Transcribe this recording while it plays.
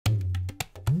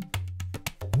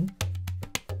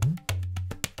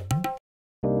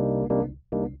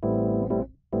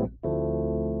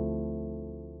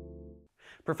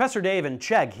Professor Dave and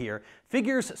Chegg here.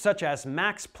 Figures such as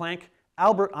Max Planck,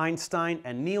 Albert Einstein,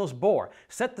 and Niels Bohr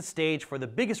set the stage for the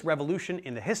biggest revolution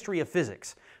in the history of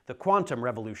physics, the quantum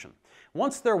revolution.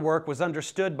 Once their work was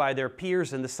understood by their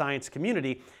peers in the science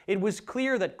community, it was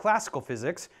clear that classical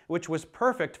physics, which was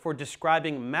perfect for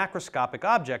describing macroscopic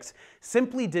objects,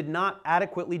 simply did not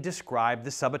adequately describe the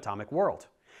subatomic world.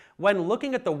 When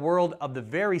looking at the world of the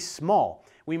very small,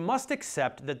 we must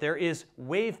accept that there is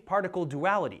wave-particle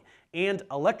duality, and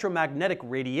electromagnetic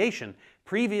radiation,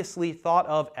 previously thought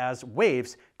of as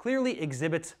waves, clearly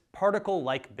exhibits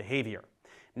particle-like behavior.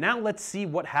 Now let's see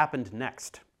what happened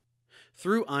next.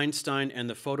 Through Einstein and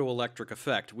the photoelectric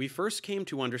effect, we first came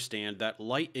to understand that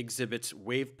light exhibits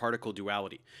wave-particle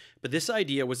duality. But this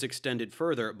idea was extended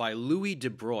further by Louis de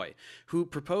Broglie, who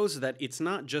proposed that it's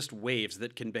not just waves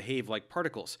that can behave like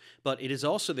particles, but it is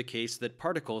also the case that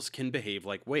particles can behave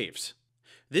like waves.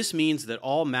 This means that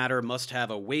all matter must have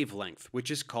a wavelength,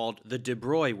 which is called the de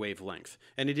Broglie wavelength,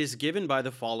 and it is given by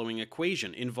the following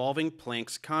equation involving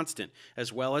Planck's constant,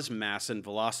 as well as mass and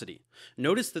velocity.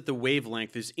 Notice that the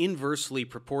wavelength is inversely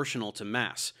proportional to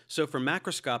mass, so for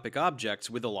macroscopic objects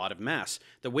with a lot of mass,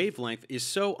 the wavelength is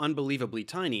so unbelievably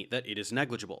tiny that it is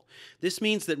negligible. This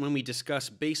means that when we discuss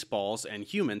baseballs and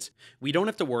humans, we don't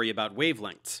have to worry about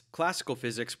wavelengths. Classical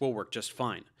physics will work just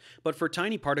fine. But for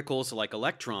tiny particles like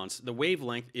electrons, the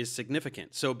wavelength is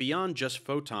significant, so beyond just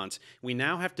photons, we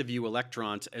now have to view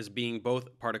electrons as being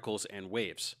both particles and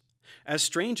waves. As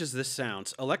strange as this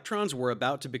sounds, electrons were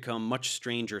about to become much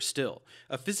stranger still.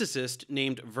 A physicist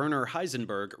named Werner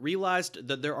Heisenberg realized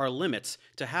that there are limits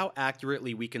to how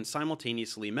accurately we can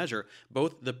simultaneously measure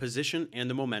both the position and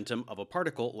the momentum of a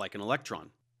particle like an electron.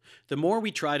 The more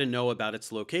we try to know about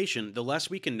its location, the less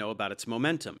we can know about its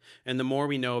momentum, and the more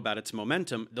we know about its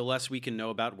momentum, the less we can know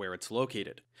about where it's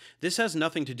located. This has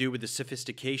nothing to do with the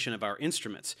sophistication of our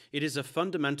instruments. It is a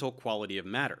fundamental quality of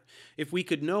matter. If we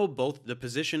could know both the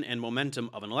position and momentum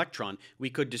of an electron, we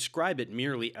could describe it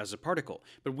merely as a particle.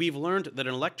 But we've learned that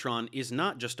an electron is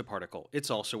not just a particle,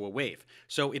 it's also a wave.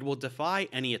 So it will defy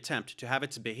any attempt to have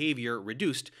its behavior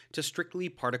reduced to strictly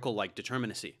particle-like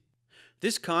determinacy.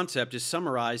 This concept is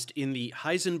summarized in the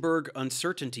Heisenberg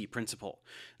uncertainty principle.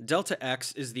 Delta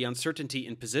x is the uncertainty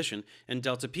in position, and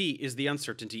delta p is the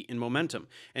uncertainty in momentum,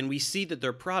 and we see that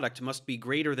their product must be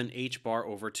greater than h bar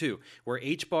over 2, where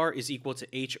h bar is equal to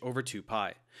h over 2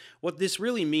 pi. What this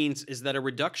really means is that a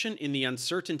reduction in the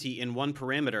uncertainty in one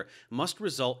parameter must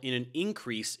result in an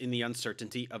increase in the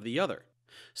uncertainty of the other,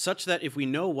 such that if we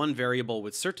know one variable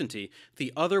with certainty,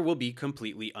 the other will be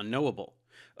completely unknowable.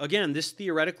 Again, this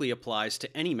theoretically applies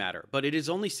to any matter, but it is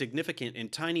only significant in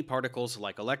tiny particles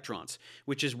like electrons,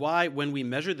 which is why when we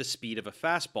measure the speed of a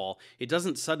fastball, it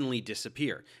doesn't suddenly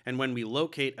disappear, and when we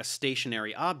locate a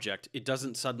stationary object, it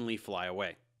doesn't suddenly fly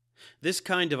away. This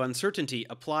kind of uncertainty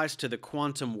applies to the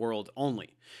quantum world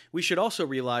only. We should also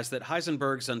realize that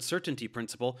Heisenberg's uncertainty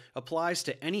principle applies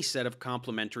to any set of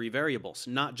complementary variables,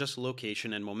 not just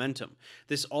location and momentum.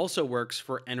 This also works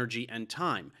for energy and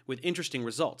time, with interesting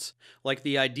results, like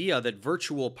the idea that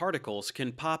virtual particles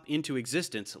can pop into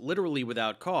existence literally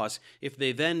without cause if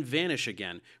they then vanish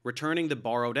again, returning the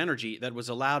borrowed energy that was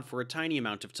allowed for a tiny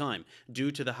amount of time,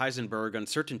 due to the Heisenberg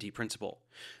uncertainty principle.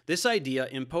 This idea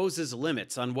imposes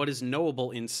limits on what is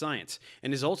knowable in science,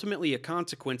 and is ultimately a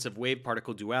consequence of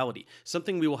wave-particle duality,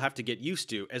 something we will have to get used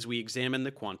to as we examine the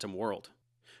quantum world.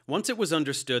 Once it was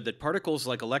understood that particles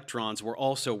like electrons were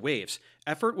also waves,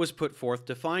 effort was put forth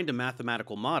to find a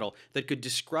mathematical model that could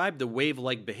describe the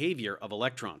wave-like behavior of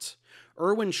electrons.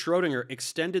 Erwin Schrödinger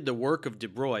extended the work of de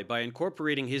Broglie by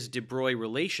incorporating his de Broglie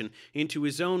relation into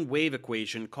his own wave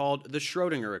equation called the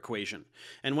Schrödinger equation.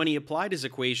 And when he applied his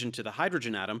equation to the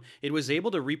hydrogen atom, it was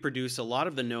able to reproduce a lot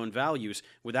of the known values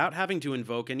without having to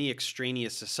invoke any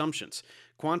extraneous assumptions.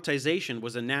 Quantization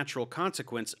was a natural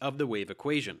consequence of the wave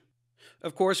equation.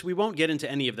 Of course, we won't get into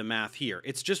any of the math here.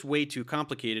 It's just way too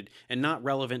complicated and not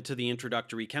relevant to the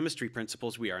introductory chemistry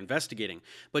principles we are investigating.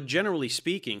 But generally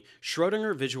speaking,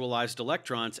 Schrödinger visualized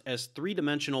electrons as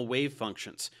three-dimensional wave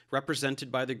functions,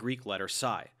 represented by the Greek letter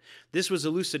psi. This was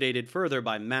elucidated further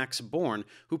by Max Born,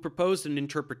 who proposed an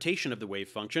interpretation of the wave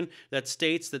function that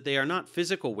states that they are not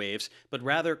physical waves, but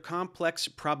rather complex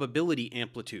probability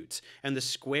amplitudes, and the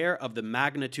square of the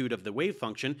magnitude of the wave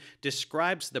function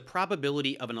describes the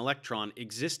probability of an electron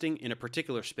existing in a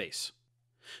particular space.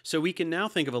 So we can now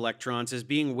think of electrons as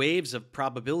being waves of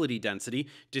probability density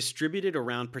distributed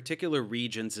around particular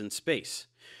regions in space.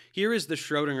 Here is the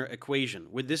Schrödinger equation,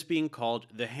 with this being called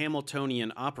the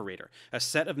Hamiltonian operator, a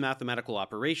set of mathematical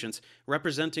operations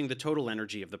representing the total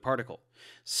energy of the particle.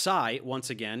 Psi, once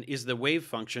again, is the wave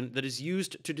function that is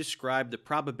used to describe the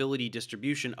probability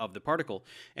distribution of the particle,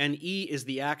 and E is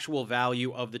the actual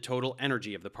value of the total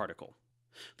energy of the particle.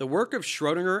 The work of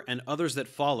Schrödinger and others that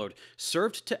followed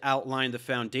served to outline the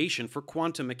foundation for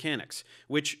quantum mechanics,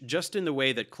 which, just in the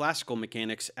way that classical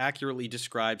mechanics accurately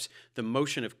describes the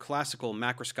motion of classical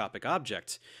macroscopic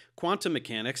objects, quantum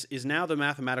mechanics is now the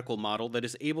mathematical model that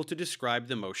is able to describe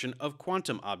the motion of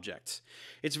quantum objects.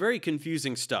 It's very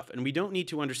confusing stuff, and we don't need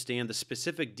to understand the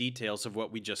specific details of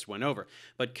what we just went over,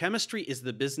 but chemistry is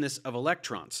the business of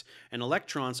electrons, and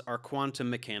electrons are quantum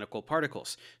mechanical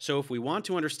particles. So if we want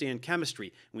to understand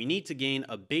chemistry, we need to gain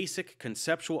a basic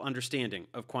conceptual understanding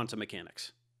of quantum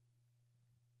mechanics.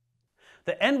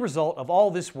 The end result of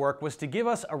all this work was to give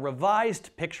us a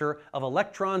revised picture of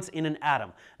electrons in an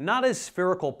atom, not as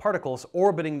spherical particles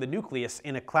orbiting the nucleus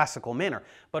in a classical manner,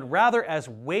 but rather as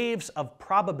waves of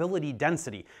probability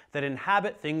density that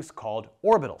inhabit things called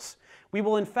orbitals. We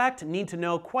will in fact need to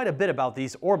know quite a bit about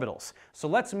these orbitals, so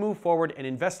let's move forward and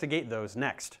investigate those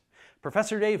next.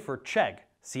 Professor Dave for Chegg.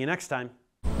 See you next time.